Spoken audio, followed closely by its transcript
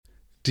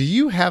Do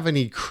you have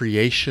any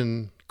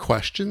creation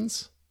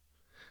questions?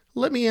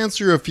 Let me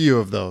answer a few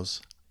of those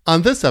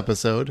on this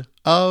episode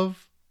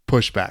of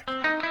Pushback.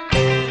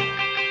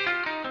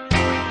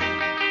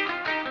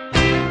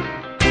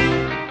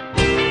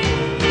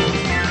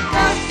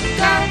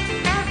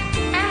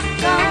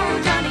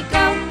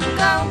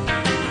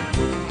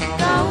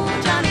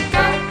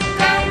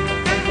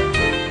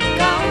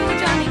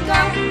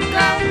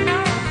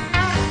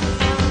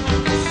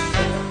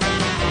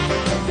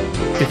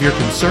 If you're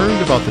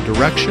concerned about the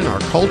direction our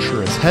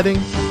culture is heading,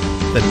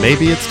 then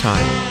maybe it's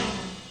time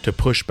to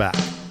push back.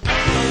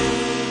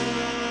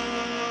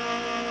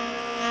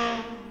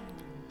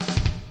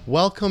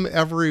 Welcome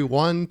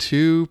everyone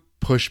to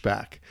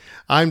Pushback.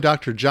 I'm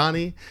Dr.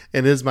 Johnny,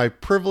 and it is my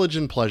privilege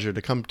and pleasure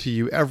to come to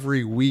you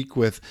every week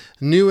with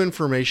new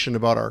information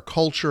about our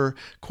culture,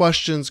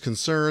 questions,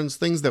 concerns,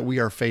 things that we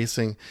are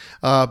facing,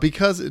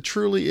 because it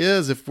truly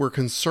is, if we're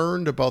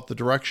concerned about the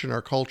direction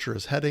our culture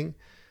is heading,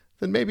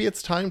 then maybe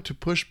it's time to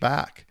push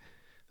back.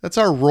 That's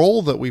our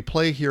role that we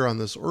play here on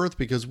this earth,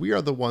 because we are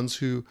the ones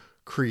who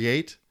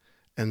create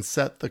and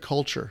set the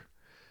culture.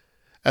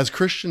 As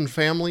Christian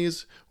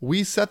families,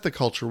 we set the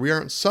culture. We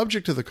aren't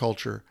subject to the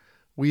culture.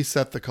 We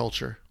set the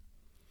culture.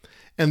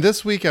 And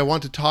this week I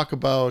want to talk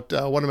about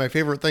one of my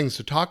favorite things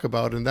to talk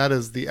about, and that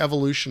is the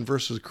evolution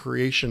versus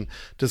creation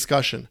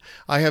discussion.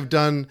 I have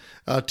done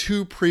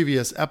two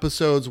previous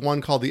episodes,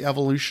 one called The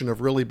Evolution of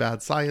Really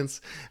Bad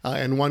Science,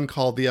 and one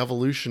called The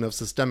Evolution of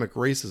Systemic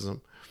Racism.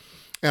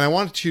 And I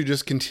wanted to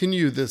just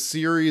continue this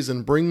series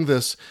and bring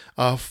this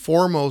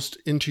foremost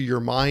into your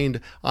mind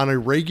on a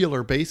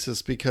regular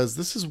basis, because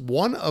this is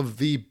one of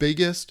the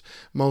biggest,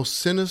 most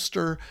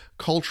sinister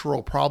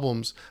cultural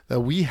problems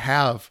that we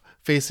have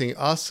facing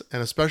us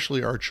and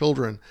especially our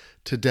children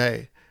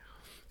today.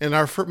 In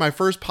my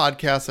first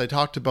podcast, I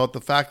talked about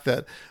the fact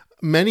that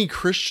many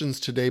Christians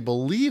today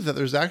believe that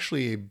there's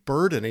actually a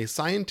burden, a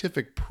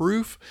scientific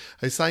proof,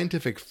 a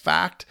scientific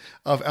fact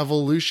of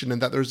evolution,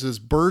 and that there's this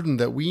burden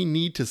that we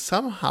need to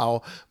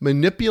somehow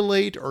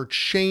manipulate or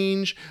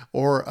change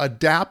or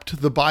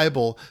adapt the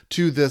Bible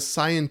to this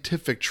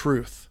scientific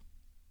truth.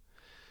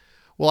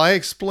 Well, I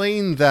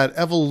explained that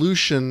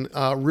evolution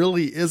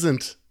really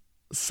isn't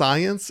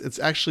science. It's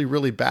actually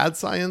really bad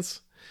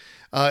science.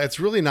 It's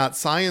really not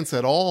science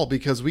at all,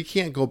 because we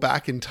can't go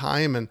back in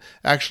time and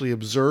actually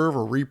observe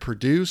or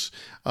reproduce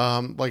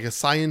like a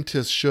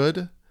scientist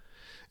should.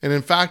 And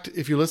in fact,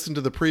 if you listen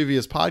to the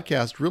previous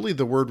podcast, really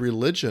the word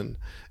religion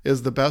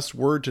is the best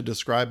word to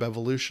describe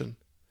evolution.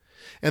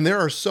 And there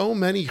are so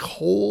many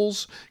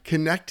holes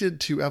connected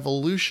to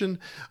evolution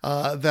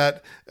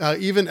that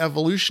even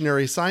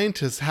evolutionary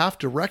scientists have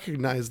to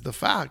recognize the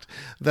fact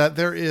that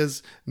there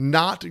is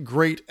not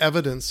great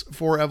evidence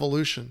for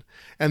evolution.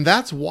 And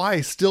that's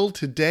why still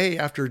today,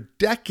 after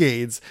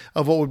decades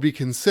of what would be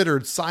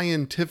considered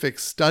scientific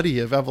study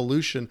of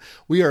evolution,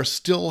 we are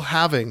still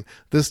having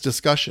this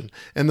discussion.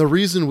 And the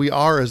reason we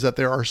are is that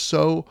there are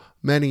so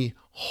many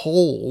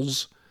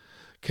holes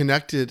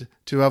connected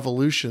to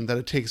evolution that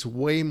it takes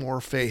way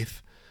more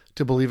faith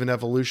to believe in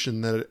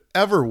evolution than it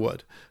ever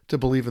would to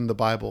believe in the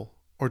Bible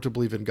or to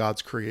believe in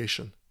God's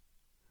creation.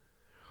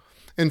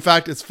 In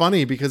fact, it's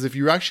funny, because if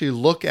you actually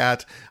look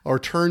at or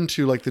turn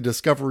to like the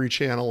Discovery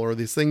Channel or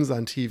these things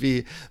on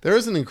TV, there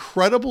is an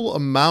incredible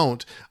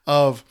amount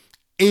of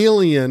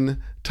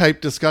alien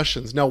type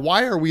discussions. Now,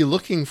 why are we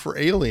looking for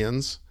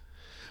aliens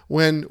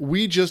when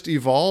we just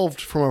evolved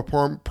from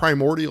a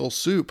primordial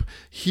soup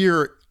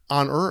here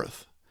on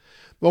Earth?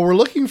 Well, we're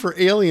looking for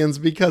aliens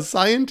because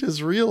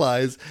scientists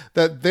realize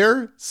that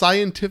their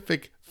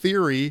scientific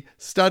theory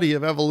study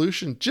of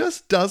evolution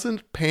just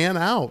doesn't pan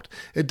out.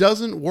 It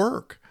doesn't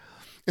work.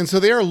 And so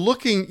they are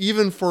looking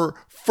even for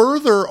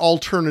further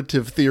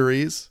alternative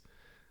theories,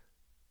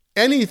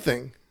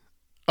 anything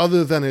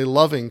other than a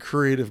loving,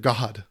 creative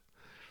God.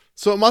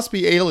 So it must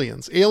be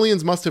aliens.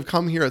 Aliens must have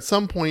come here at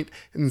some point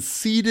and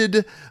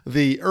seeded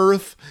the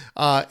earth,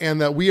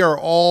 and that we are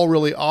all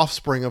really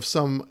offspring of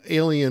some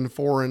alien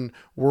foreign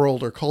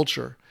world or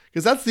culture.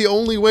 Because that's the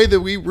only way that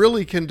we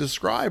really can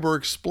describe or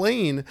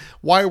explain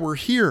why we're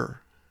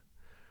here.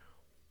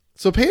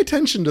 So pay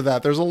attention to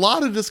that. There's a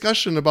lot of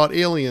discussion about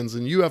aliens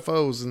and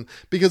UFOs, and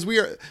because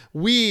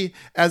we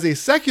as a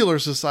secular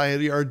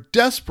society are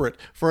desperate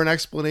for an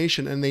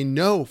explanation, and they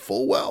know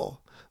full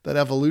well that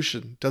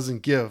evolution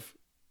doesn't give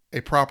a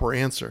proper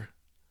answer.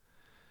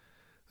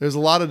 There's a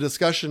lot of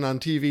discussion on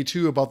TV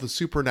too about the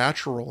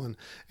supernatural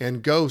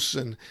and ghosts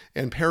and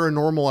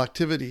paranormal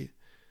activity.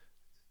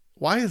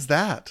 Why is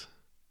that?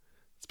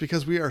 It's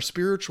because we are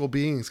spiritual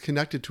beings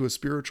connected to a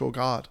spiritual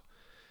God.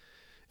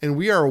 And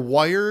we are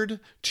wired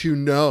to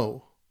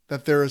know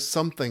that there is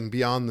something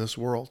beyond this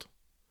world.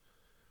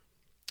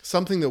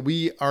 Something that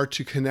we are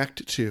to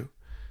connect to.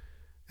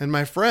 And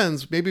my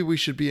friends, maybe we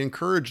should be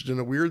encouraged in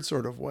a weird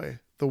sort of way.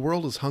 The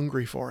world is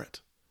hungry for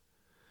it.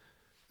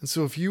 And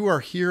so if you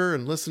are here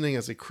and listening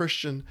as a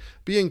Christian,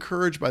 be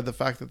encouraged by the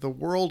fact that the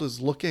world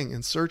is looking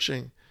and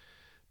searching,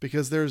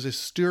 because there's a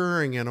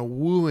stirring and a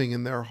wooing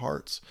in their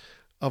hearts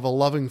of a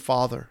loving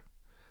Father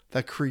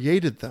that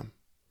created them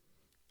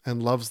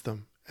and loves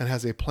them and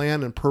has a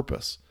plan and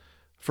purpose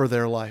for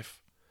their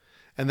life.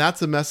 And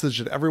that's a message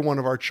that every one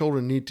of our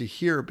children need to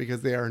hear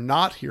because they are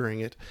not hearing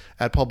it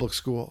at public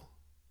school.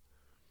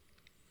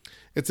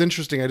 It's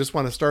interesting. I just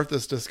want to start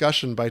this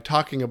discussion by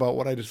talking about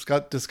what I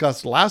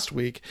discussed last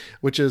week,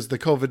 which is the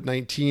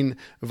COVID-19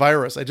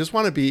 virus. I just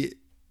want to be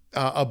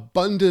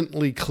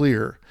abundantly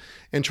clear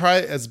and try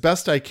as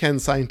best I can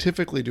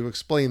scientifically to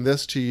explain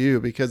this to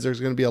you, because there's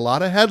going to be a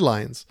lot of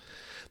headlines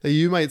that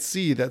you might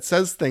see that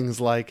says things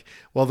like,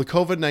 well, the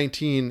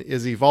COVID-19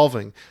 is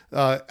evolving.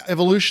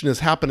 Evolution is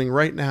happening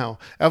right now.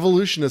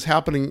 Evolution is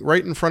happening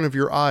right in front of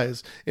your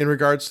eyes in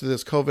regards to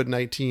this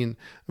COVID-19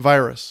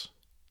 virus.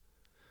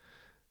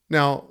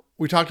 Now,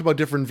 we talked about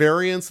different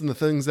variants and the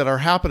things that are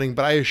happening,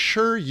 but I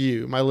assure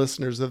you, my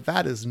listeners, that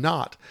that is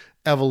not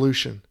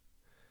evolution.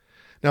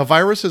 Now,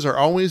 viruses are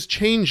always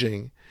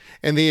changing,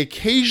 and they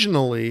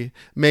occasionally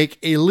make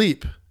a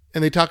leap.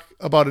 And they talk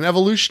about an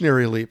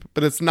evolutionary leap,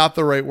 but it's not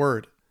the right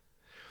word.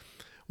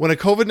 When a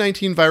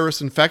COVID-19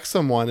 virus infects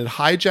someone, it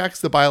hijacks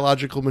the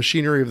biological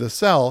machinery of the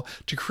cell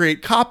to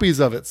create copies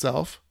of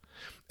itself.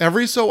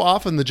 Every so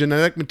often, the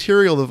genetic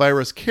material the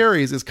virus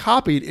carries is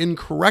copied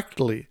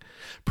incorrectly,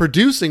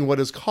 producing what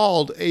is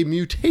called a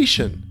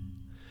mutation.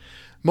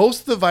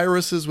 Most of the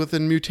viruses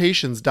within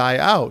mutations die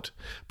out,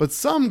 but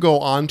some go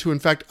on to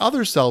infect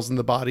other cells in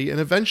the body and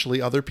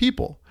eventually other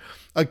people.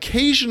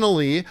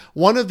 Occasionally,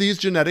 one of these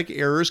genetic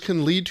errors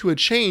can lead to a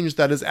change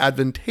that is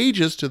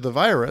advantageous to the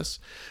virus,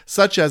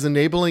 such as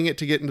enabling it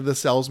to get into the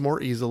cells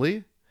more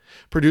easily,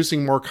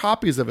 producing more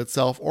copies of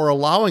itself, or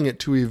allowing it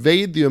to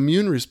evade the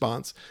immune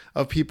response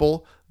of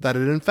people that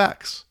it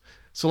infects.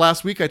 So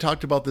last week I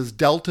talked about this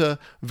Delta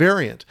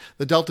variant.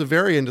 The Delta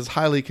variant is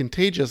highly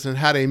contagious and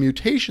had a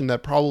mutation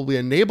that probably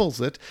enables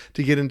it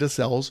to get into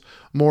cells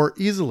more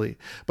easily.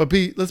 But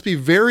let's be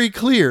very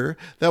clear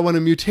that when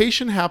a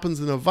mutation happens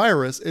in a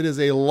virus, it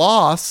is a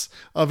loss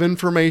of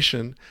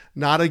information,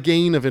 not a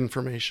gain of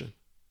information.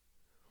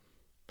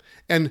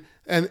 And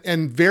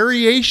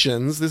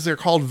variations, these are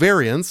called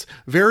variants,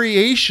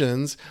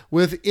 variations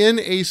within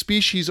a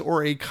species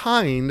or a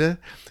kind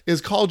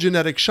is called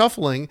genetic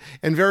shuffling,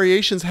 and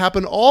variations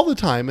happen all the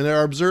time and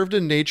are observed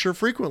in nature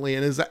frequently,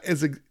 and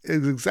is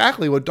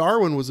exactly what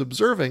Darwin was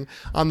observing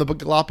on the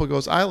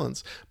Galapagos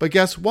Islands. But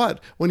guess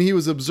what? When he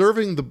was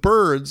observing the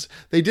birds,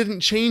 they didn't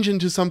change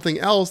into something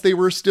else. They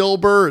were still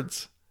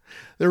birds.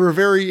 There were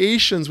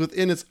variations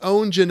within its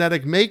own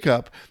genetic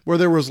makeup where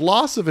there was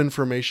loss of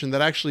information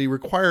that actually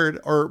required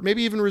or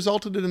maybe even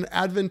resulted in an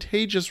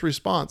advantageous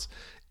response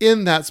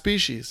in that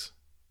species.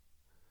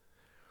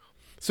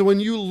 So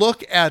when you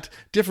look at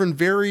different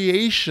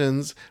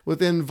variations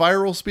within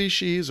viral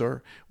species,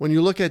 or when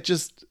you look at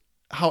just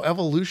how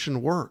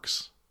evolution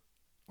works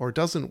or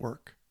doesn't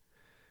work,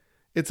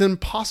 it's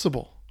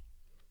impossible.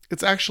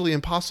 It's actually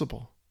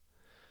impossible.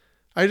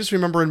 I just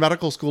remember in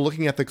medical school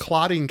looking at the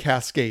clotting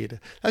cascade.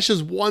 That's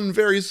just one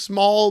very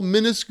small,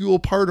 minuscule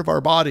part of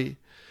our body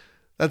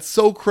that's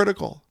so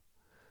critical.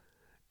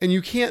 And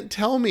you can't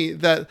tell me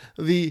that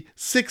the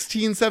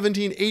 16,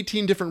 17,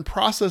 18 different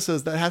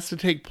processes that has to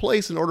take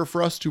place in order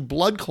for us to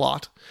blood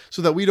clot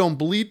so that we don't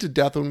bleed to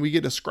death when we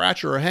get a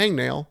scratch or a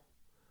hangnail,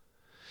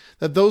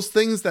 that those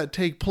things that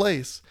take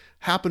place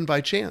happen by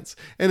chance.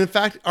 And in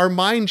fact, our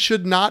mind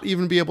should not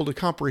even be able to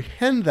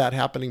comprehend that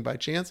happening by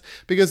chance,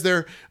 because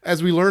there,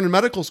 as we learn in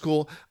medical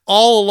school,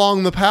 all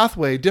along the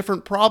pathway,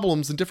 different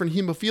problems and different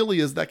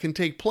hemophilias that can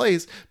take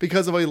place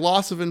because of a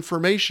loss of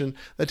information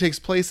that takes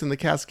place in the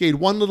cascade.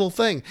 One little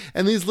thing.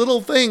 And these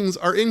little things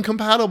are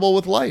incompatible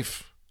with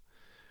life.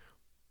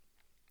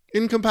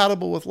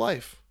 Incompatible with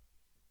life.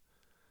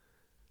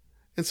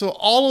 And so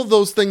all of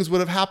those things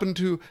would have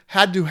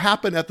had to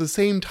happen at the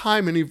same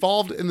time and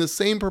evolved in the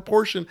same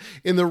proportion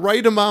in the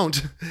right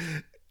amount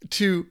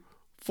to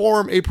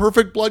form a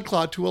perfect blood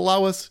clot to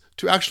allow us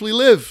to actually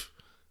live.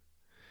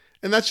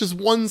 And that's just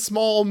one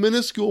small,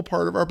 minuscule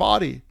part of our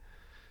body.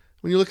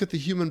 When you look at the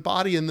human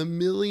body and the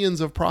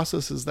millions of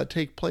processes that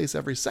take place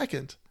every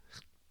second,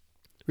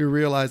 we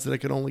realize that it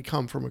can only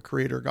come from a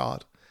creator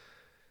God.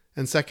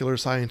 And secular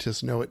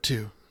scientists know it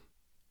too.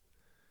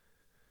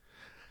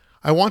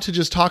 I want to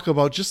just talk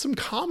about just some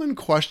common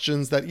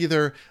questions that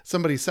either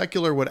somebody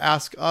secular would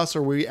ask us,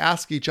 or we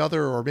ask each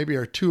other, or maybe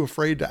are too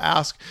afraid to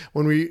ask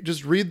when we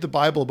just read the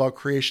Bible about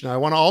creation. I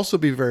want to also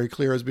be very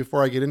clear, as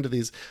before I get into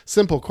these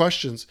simple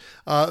questions,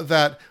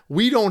 that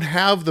we don't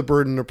have the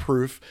burden of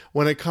proof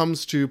when it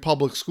comes to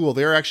public school.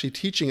 They're actually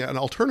teaching an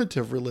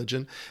alternative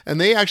religion, and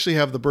they actually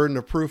have the burden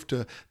of proof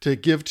to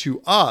give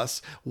to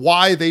us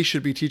why they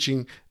should be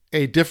teaching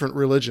a different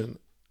religion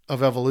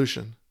of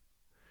evolution.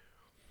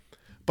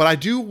 But I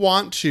do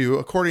want to,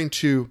 according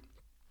to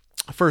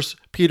 1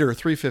 Peter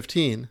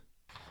 3:15,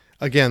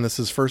 again, this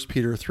is 1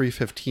 Peter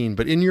 3:15,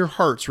 but in your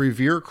hearts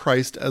revere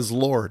Christ as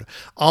Lord.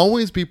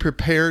 Always be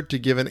prepared to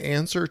give an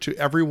answer to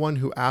everyone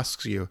who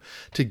asks you,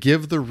 to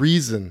give the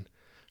reason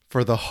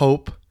for the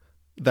hope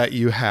that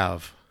you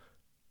have.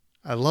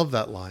 I love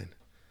that line.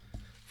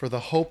 For the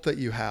hope that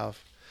you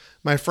have.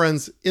 My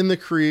friends, in the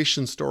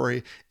creation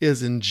story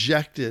is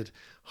injected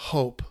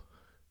hope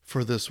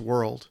for this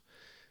world.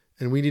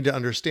 And we need to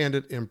understand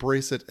it,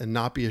 embrace it, and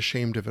not be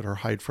ashamed of it or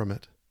hide from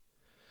it.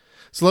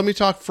 So let me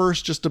talk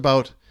first just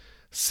about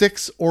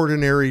 6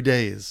 ordinary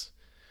days.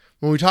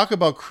 When we talk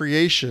about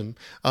creation,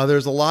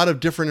 there's a lot of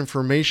different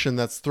information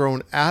that's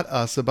thrown at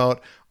us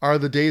about, are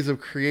the days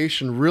of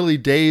creation really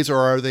days or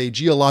are they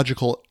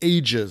geological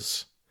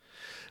ages?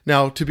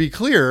 Now, to be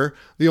clear,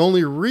 the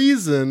only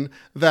reason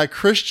that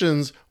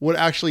Christians would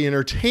actually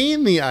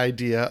entertain the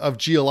idea of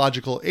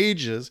geological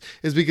ages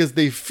is because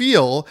they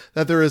feel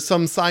that there is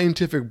some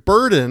scientific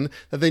burden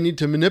that they need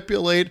to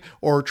manipulate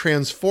or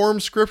transform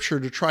Scripture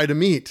to try to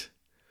meet.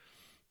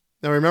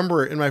 Now,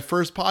 remember, in my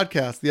first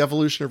podcast, The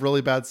Evolution of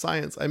Really Bad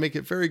Science, I make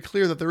it very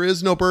clear that there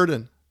is no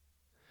burden.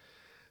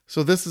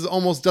 So this is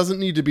almost doesn't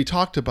need to be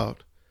talked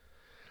about.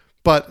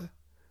 But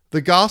the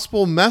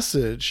gospel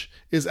message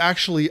is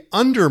actually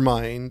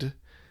undermined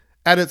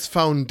at its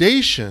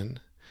foundation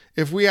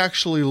if we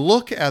actually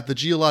look at the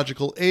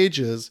geological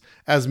ages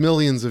as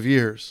millions of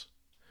years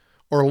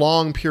or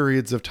long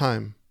periods of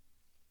time.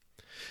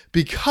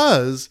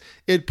 Because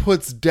it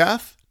puts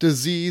death,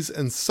 disease,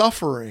 and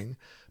suffering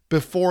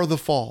before the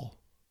fall.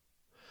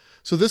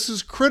 So this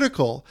is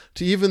critical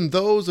to even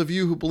those of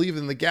you who believe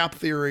in the gap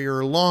theory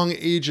or long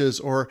ages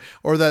or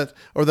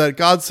that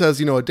God says,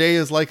 a day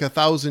is like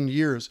 1,000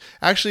 years.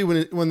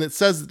 Actually, when it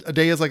says a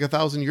day is like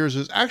 1,000 years,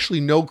 there's actually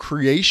no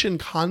creation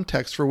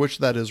context for which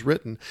that is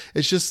written.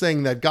 It's just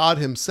saying that God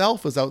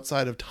himself is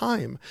outside of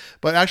time.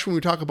 But actually, when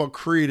we talk about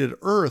created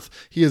earth,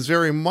 he is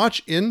very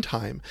much in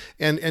time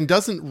and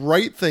doesn't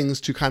write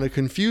things to kind of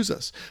confuse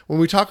us. When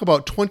we talk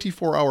about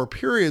 24-hour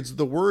periods,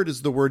 the word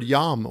is the word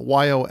yom,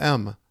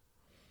 Y-O-M.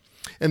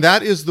 And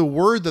that is the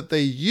word that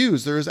they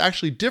use. There is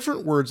actually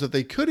different words that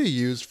they could have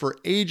used for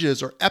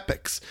ages or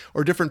epochs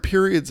or different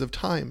periods of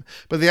time.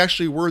 But they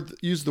actually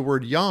use the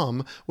word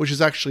yom, which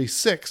is actually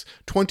 6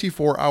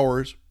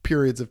 24-hour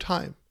periods of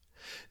time.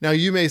 Now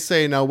you may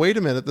say, now wait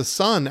a minute, the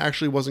sun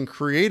actually wasn't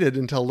created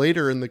until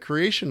later in the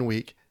creation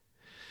week.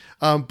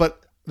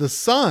 But the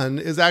sun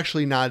is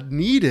actually not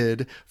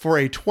needed for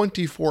a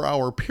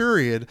 24-hour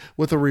period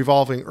with a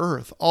revolving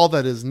earth. All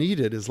that is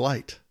needed is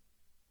light.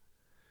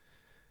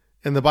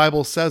 And the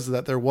Bible says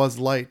that there was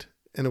light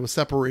and it was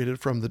separated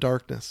from the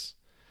darkness.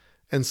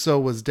 And so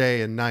was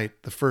day and night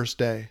the first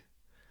day.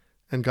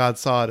 And God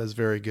saw it as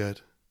very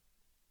good.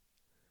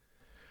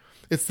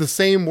 It's the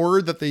same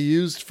word that they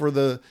used for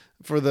the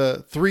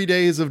 3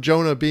 days of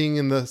Jonah being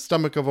in the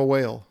stomach of a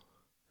whale.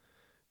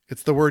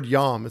 It's the word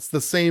yom. It's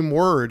the same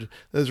word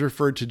that is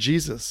referred to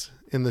Jesus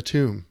in the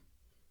tomb.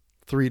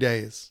 3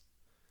 days.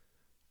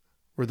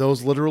 Were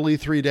those literally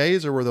 3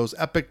 days or were those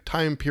epic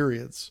time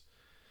periods?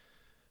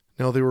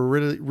 No, they were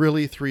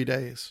really 3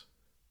 days.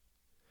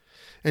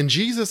 And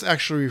Jesus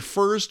actually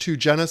refers to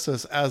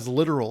Genesis as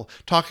literal,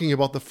 talking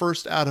about the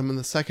first Adam and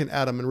the second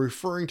Adam and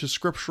referring to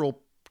scriptural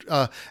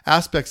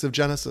aspects of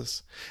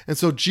Genesis. And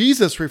so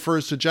Jesus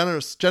refers to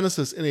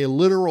Genesis in a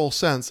literal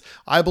sense.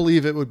 I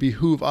believe it would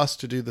behoove us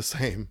to do the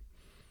same.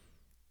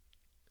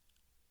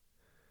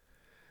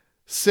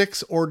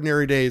 6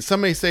 ordinary days.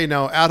 Some may say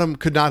now Adam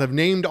could not have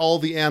named all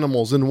the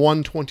animals in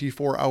one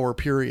 24-hour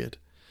period.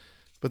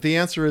 But the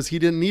answer is he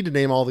didn't need to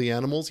name all the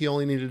animals. He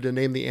only needed to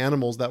name the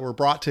animals that were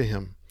brought to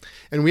him.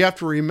 And we have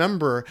to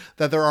remember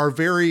that there are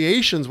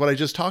variations, what I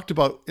just talked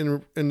about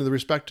in the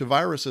respect to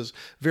viruses,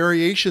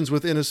 variations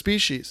within a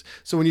species.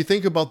 So when you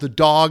think about the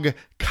dog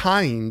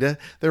kind,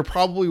 there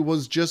probably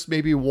was just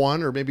maybe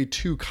 1 or maybe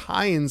 2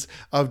 kinds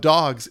of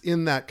dogs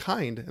in that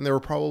kind. And they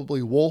were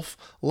probably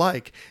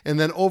wolf-like. And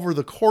then over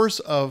the course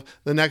of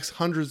the next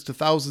hundreds to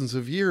thousands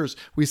of years,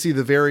 we see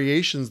the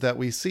variations that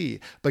we see.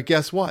 But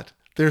guess what?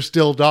 They're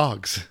still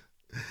dogs.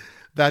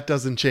 That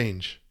doesn't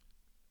change.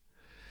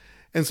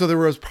 And so there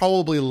was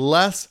probably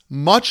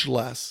much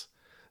less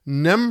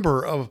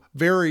number of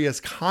various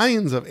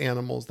kinds of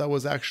animals that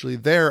was actually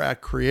there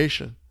at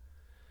creation.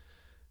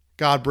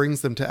 God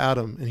brings them to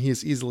Adam and he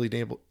is easily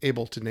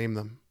able to name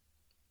them.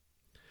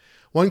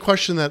 One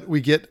question that we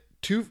get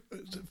to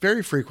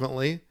very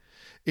frequently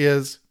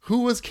is,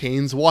 who was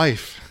Cain's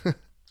wife?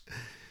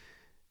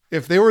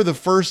 If they were the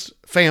first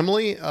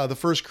family, the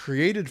first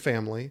created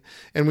family,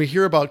 and we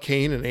hear about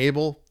Cain and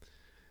Abel,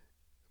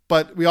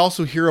 but we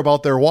also hear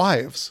about their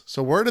wives.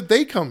 So where did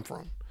they come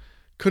from?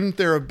 Couldn't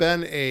there have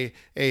been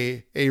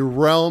a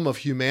realm of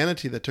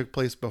humanity that took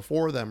place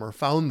before them or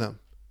found them?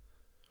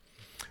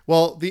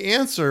 Well, the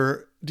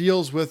answer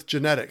deals with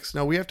genetics.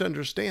 Now we have to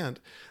understand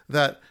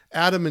that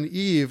Adam and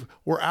Eve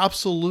were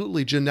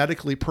absolutely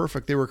genetically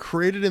perfect. They were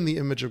created in the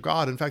image of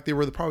God. In fact, they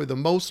were probably the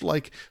most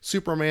like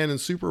Superman and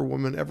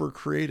Superwoman ever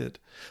created.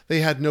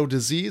 They had no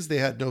disease. They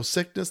had no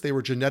sickness. They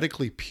were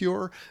genetically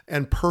pure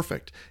and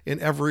perfect in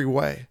every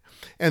way.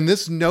 And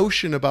this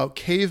notion about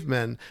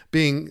cavemen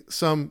being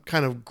some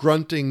kind of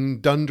grunting,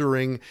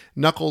 dundering,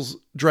 knuckles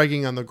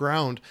dragging on the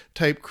ground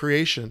type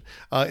creation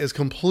is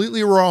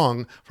completely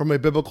wrong from a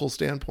biblical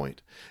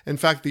standpoint. In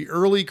fact, the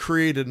early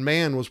created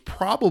man was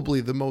probably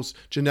the most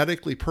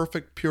genetically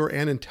perfect, pure,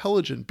 and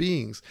intelligent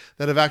beings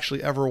that have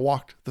actually ever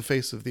walked the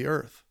face of the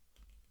earth.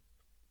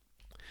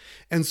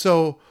 And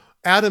so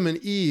Adam and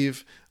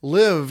Eve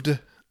lived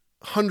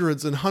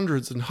hundreds and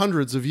hundreds and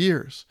hundreds of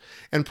years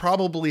and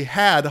probably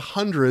had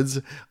hundreds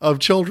of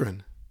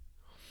children.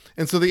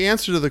 And so the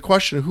answer to the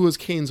question, who was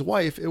Cain's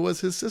wife? It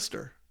was his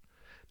sister.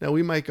 Now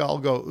we might all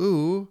go,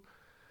 ooh,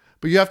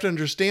 but you have to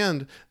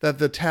understand that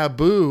the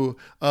taboo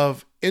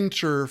of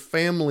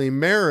inter-family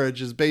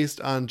marriage is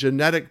based on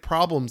genetic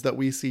problems that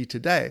we see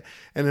today.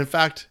 And in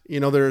fact,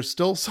 there are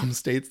still some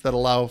states that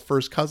allow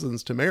first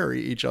cousins to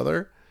marry each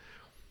other.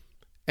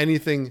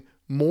 Anything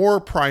more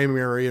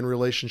primary in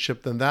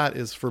relationship than that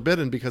is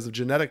forbidden because of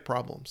genetic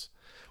problems.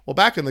 Well,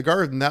 back in the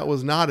garden, that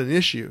was not an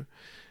issue.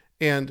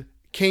 And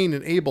Cain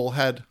and Abel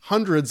had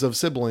hundreds of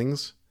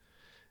siblings,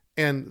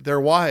 and their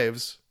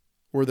wives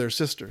were their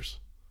sisters.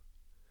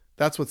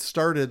 That's what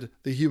started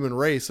the human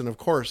race, and of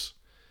course,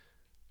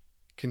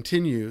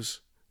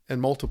 continues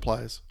and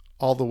multiplies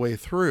all the way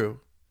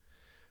through,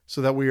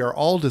 so that we are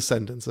all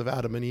descendants of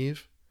Adam and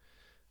Eve,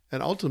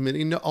 and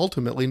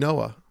ultimately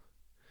Noah.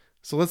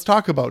 So let's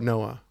talk about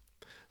Noah.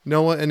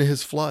 Noah and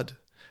his flood.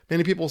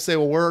 Many people say,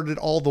 well, where did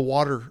all the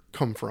water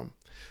come from?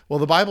 Well,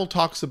 the Bible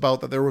talks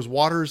about that there was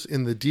waters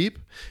in the deep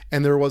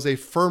and there was a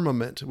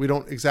firmament. We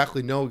don't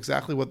exactly know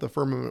what the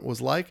firmament was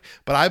like,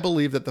 but I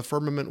believe that the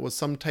firmament was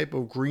some type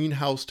of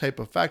greenhouse type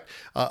effect,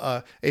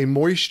 a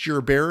moisture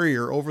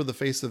barrier over the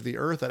face of the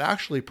earth that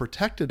actually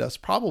protected us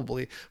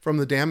probably from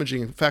the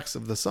damaging effects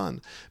of the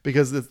sun,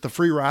 because it's the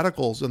free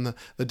radicals and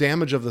the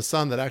damage of the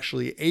sun that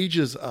actually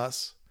ages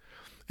us.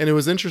 And it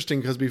was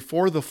interesting because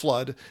before the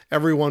flood,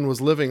 everyone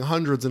was living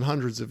hundreds and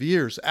hundreds of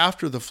years.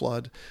 After the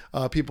flood,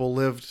 people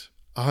lived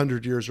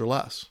 100 years or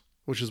less,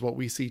 which is what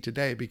we see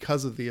today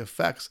because of the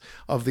effects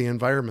of the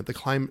environment,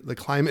 the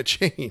climate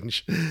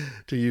change,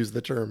 to use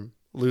the term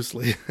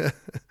loosely.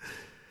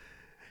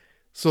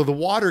 So the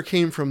water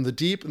came from the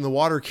deep and the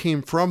water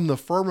came from the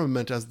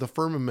firmament as the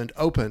firmament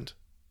opened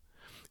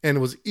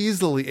and was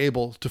easily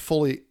able to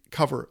fully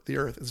cover the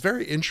earth. It's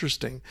very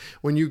interesting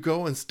when you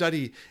go and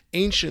study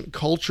ancient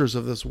cultures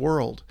of this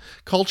world,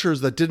 cultures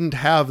that didn't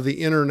have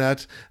the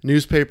internet,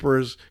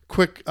 newspapers,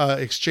 quick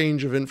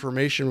exchange of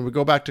information. When we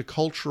go back to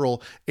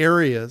cultural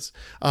areas,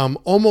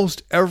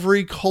 almost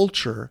every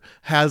culture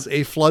has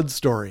a flood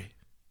story.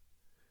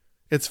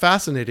 It's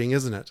fascinating,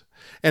 isn't it?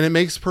 And it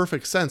makes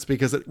perfect sense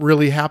because it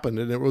really happened,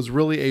 and it was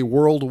really a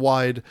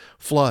worldwide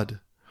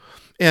flood.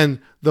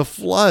 And the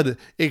flood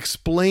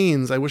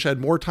explains, I wish I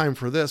had more time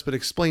for this, but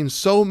explains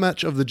so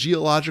much of the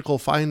geological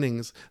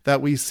findings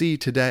that we see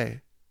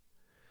today.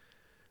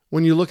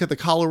 When you look at the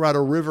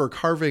Colorado River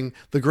carving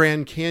the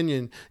Grand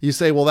Canyon, you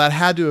say, well, that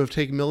had to have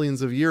taken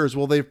millions of years.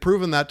 Well, they've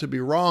proven that to be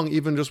wrong,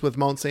 even just with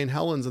Mount St.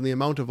 Helens and the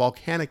amount of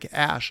volcanic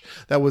ash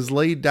that was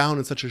laid down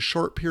in such a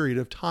short period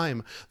of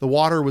time. The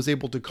water was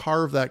able to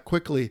carve that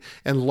quickly,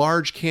 and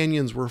large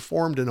canyons were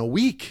formed in a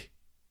week.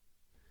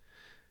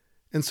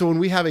 And so when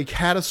we have a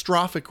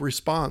catastrophic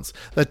response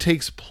that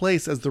takes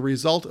place as the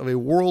result of a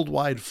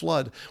worldwide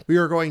flood, we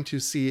are going to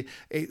see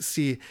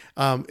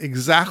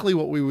exactly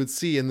what we would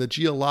see in the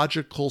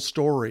geological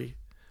story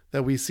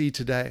that we see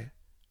today.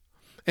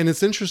 And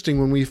it's interesting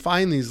when we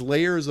find these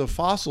layers of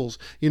fossils,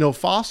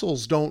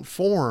 fossils don't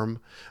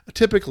form.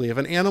 Typically, if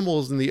an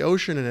animal is in the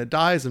ocean and it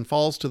dies and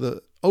falls to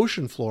the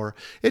ocean floor,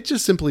 it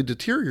just simply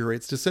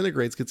deteriorates,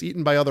 disintegrates, gets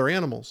eaten by other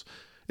animals.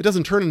 It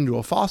doesn't turn into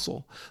a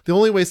fossil. The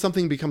only way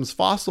something becomes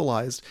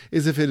fossilized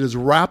is if it is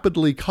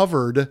rapidly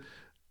covered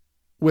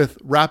with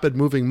rapid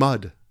moving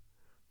mud.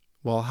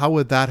 Well, how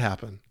would that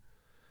happen?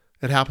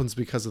 It happens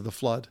because of the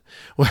flood.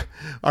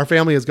 Our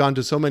family has gone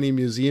to so many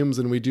museums,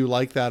 and we do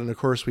like that. And of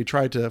course, we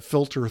try to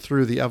filter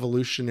through the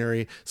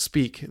evolutionary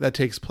speak that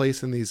takes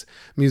place in these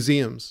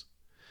museums.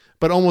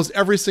 But almost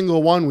every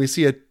single one, we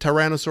see a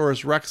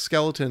Tyrannosaurus Rex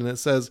skeleton, and it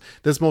says,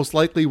 this most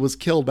likely was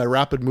killed by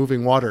rapid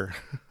moving water.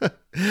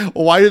 Well,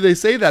 why do they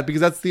say that? Because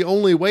that's the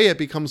only way it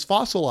becomes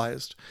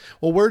fossilized.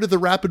 Well, where did the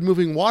rapid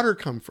moving water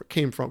come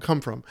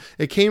from?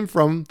 It came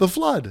from the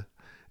flood.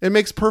 It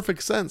makes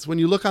perfect sense. When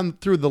you look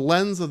through the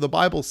lens of the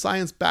Bible,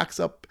 science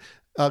backs up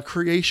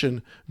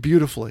creation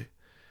beautifully.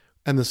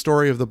 And the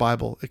story of the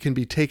Bible, it can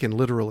be taken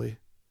literally.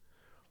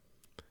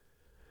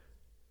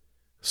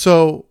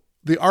 So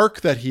the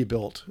ark that he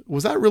built,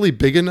 was that really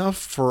big enough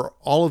for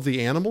all of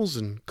the animals,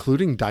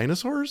 including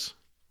dinosaurs?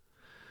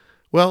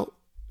 Well,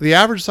 the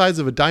average size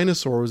of a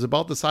dinosaur was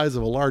about the size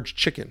of a large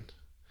chicken.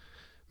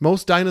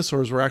 Most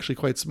dinosaurs were actually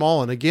quite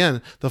small. And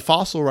again, the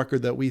fossil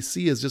record that we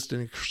see is just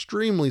an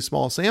extremely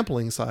small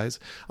sampling size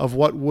of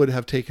what would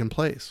have taken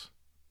place.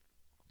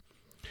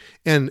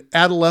 And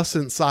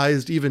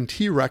adolescent-sized, even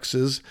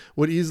T-Rexes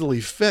would easily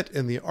fit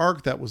in the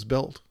ark that was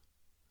built.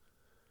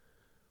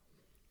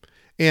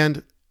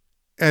 And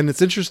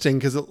it's interesting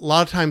because a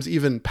lot of times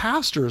even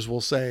pastors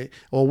will say,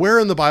 well, where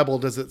in the Bible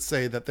does it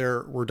say that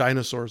there were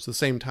dinosaurs the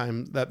same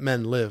time that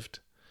men lived?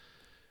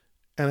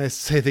 And I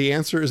say the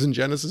answer is in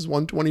Genesis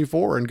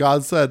 1:24. And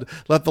God said,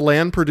 "Let the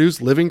land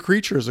produce living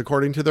creatures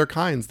according to their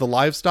kinds, the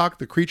livestock,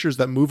 the creatures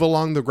that move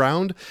along the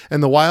ground,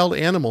 and the wild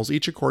animals,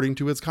 each according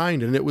to its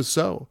kind." And it was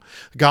so.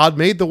 God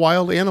made the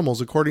wild animals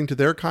according to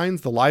their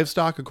kinds, the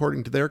livestock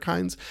according to their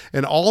kinds,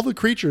 and all the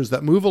creatures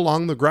that move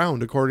along the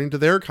ground according to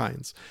their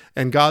kinds.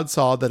 And God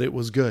saw that it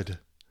was good.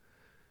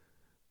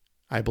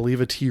 I believe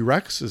a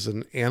T-Rex is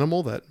an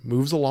animal that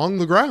moves along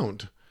the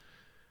ground.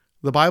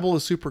 The Bible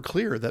is super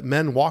clear that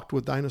men walked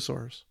with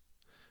dinosaurs.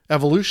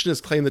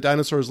 Evolutionists claim that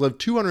dinosaurs lived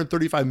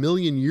 235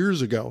 million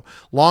years ago,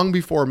 long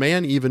before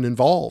man even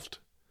evolved.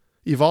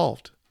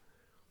 But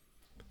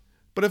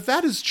if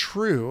that is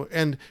true,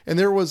 and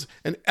there was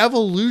an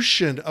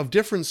evolution of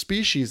different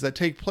species that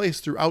take place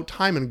throughout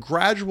time and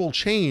gradual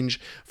change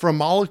from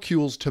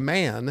molecules to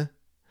man,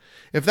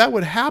 if that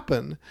would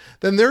happen,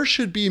 then there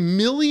should be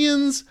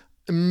millions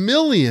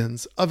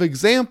of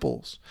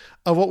examples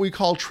of what we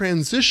call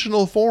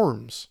transitional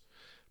forms.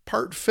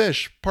 Part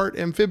fish, part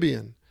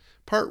amphibian,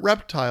 part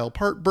reptile,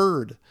 part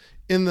bird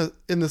in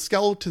the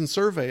skeleton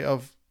survey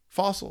of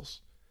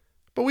fossils.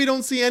 But we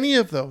don't see any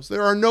of those.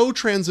 There are no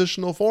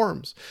transitional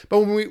forms. But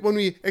when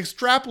we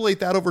extrapolate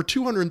that over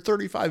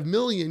 235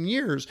 million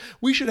years,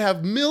 we should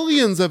have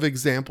millions of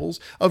examples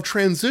of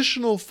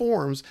transitional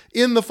forms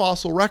in the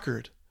fossil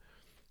record.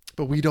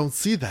 But we don't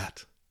see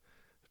that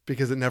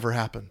because it never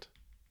happened.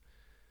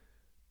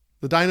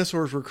 The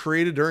dinosaurs were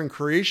created during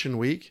Creation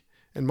Week,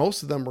 and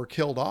most of them were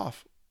killed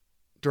off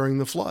during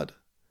the flood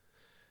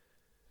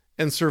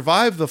and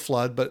survived the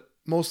flood, but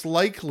most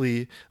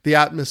likely the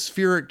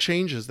atmospheric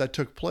changes that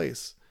took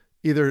place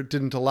either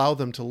didn't allow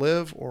them to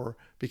live or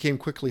became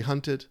quickly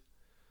hunted.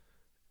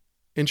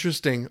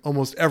 Interesting,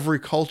 almost every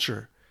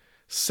culture,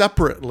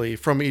 separately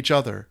from each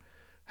other,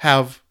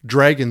 have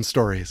dragon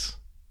stories.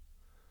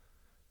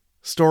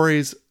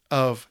 Stories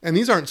of, and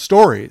these aren't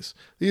stories,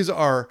 these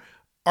are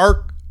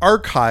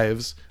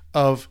archives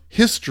of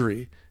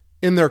history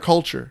in their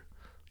culture.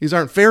 These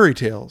aren't fairy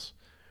tales.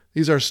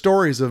 These are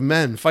stories of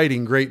men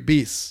fighting great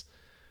beasts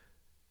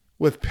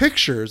with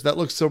pictures that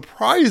look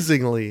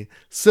surprisingly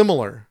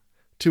similar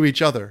to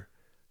each other,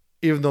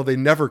 even though they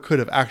never could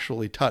have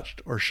actually touched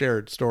or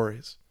shared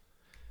stories.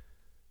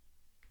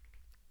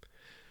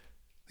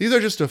 These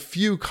are just a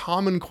few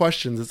common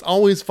questions. It's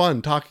always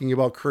fun talking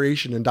about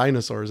creation and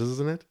dinosaurs,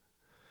 isn't it?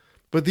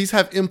 But these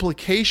have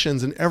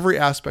implications in every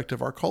aspect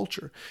of our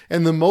culture.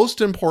 And the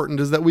most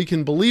important is that we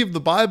can believe the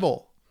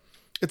Bible.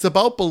 It's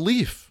about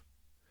belief.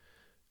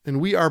 And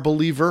we are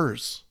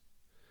believers.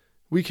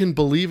 We can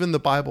believe in the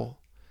Bible.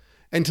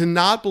 And to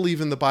not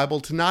believe in the Bible,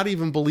 to not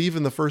even believe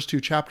in the first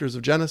 2 chapters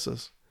of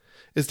Genesis,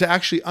 is to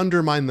actually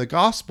undermine the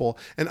gospel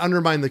and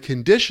undermine the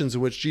conditions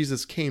in which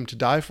Jesus came to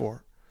die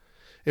for.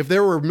 If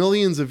there were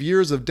millions of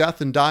years of death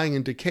and dying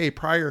and decay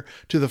prior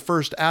to the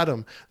first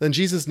Adam, then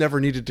Jesus never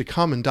needed to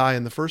come and die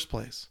in the first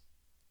place.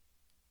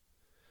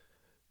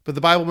 But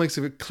the Bible makes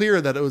it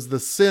clear that it was the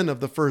sin of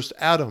the first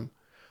Adam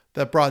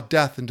that brought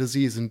death and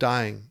disease and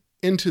dying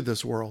into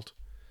this world,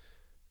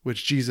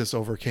 which Jesus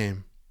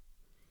overcame.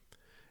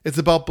 It's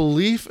about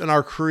belief in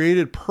our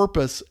created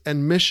purpose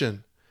and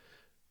mission.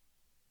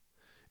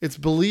 It's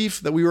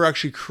belief that we were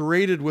actually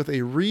created with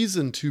a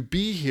reason to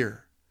be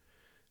here.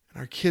 And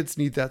our kids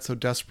need that so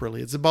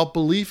desperately. It's about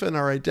belief in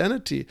our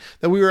identity,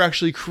 that we were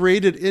actually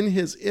created in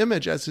His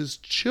image as His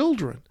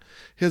children,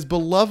 His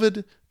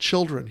beloved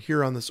children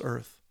here on this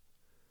earth.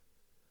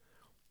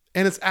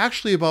 And it's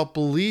actually about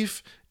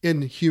belief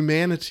in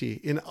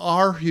humanity, in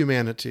our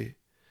humanity,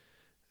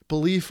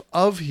 belief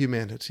of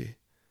humanity,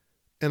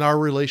 and our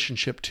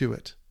relationship to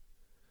it.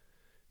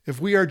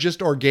 If we are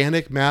just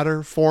organic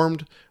matter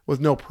formed with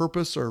no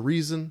purpose or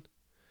reason,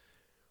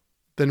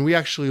 then we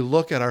actually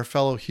look at our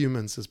fellow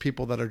humans as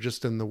people that are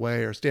just in the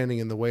way or standing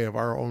in the way of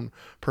our own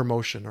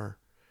promotion or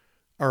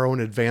our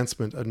own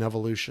advancement and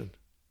evolution.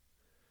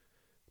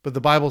 But the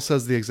Bible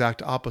says the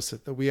exact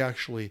opposite, that we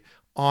actually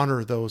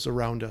honor those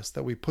around us,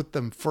 that we put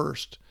them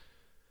first,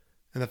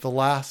 and that the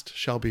last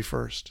shall be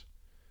first.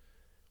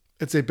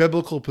 It's a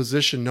biblical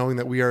position knowing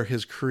that we are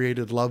His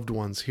created loved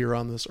ones here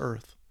on this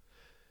earth.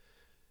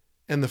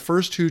 And the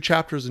first 2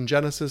 chapters in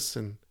Genesis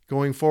and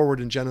going forward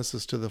in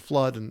Genesis to the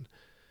flood and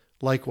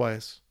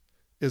likewise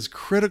is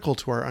critical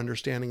to our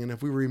understanding. And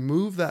if we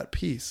remove that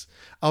piece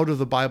out of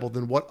the Bible,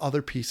 then what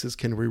other pieces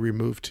can we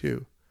remove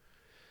too?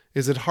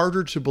 Is it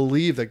harder to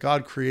believe that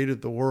God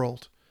created the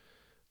world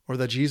or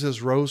that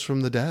Jesus rose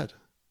from the dead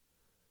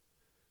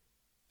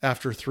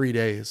after 3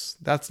 days?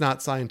 That's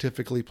not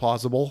scientifically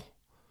plausible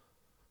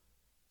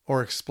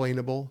or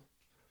explainable.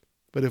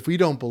 But if we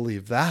don't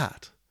believe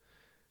that,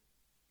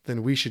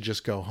 then we should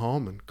just go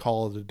home and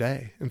call it a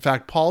day. In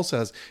fact, Paul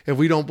says, if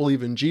we don't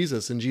believe in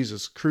Jesus and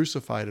Jesus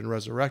crucified and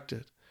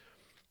resurrected,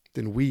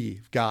 then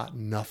we've got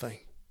nothing.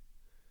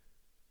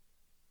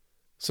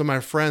 So my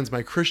friends,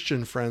 my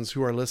Christian friends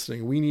who are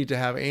listening, we need to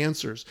have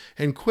answers,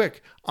 and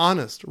quick,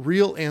 honest,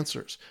 real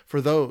answers for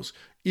those,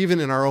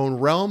 even in our own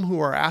realm, who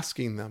are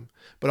asking them,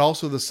 but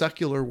also the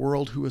secular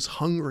world who is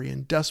hungry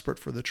and desperate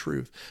for the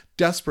truth,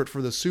 desperate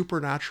for the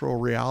supernatural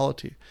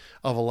reality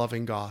of a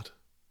loving God.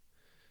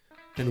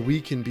 and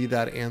we can be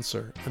that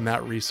answer and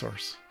that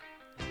resource.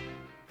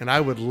 And I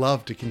would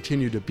love to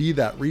continue to be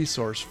that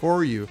resource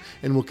for you,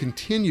 and we'll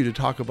continue to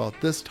talk about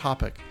this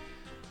topic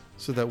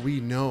so that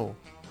we know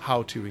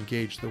how to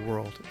engage the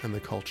world and the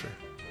culture.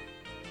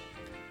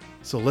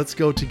 So let's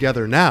go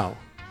together now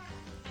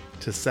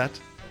to set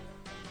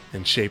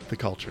and shape the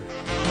culture.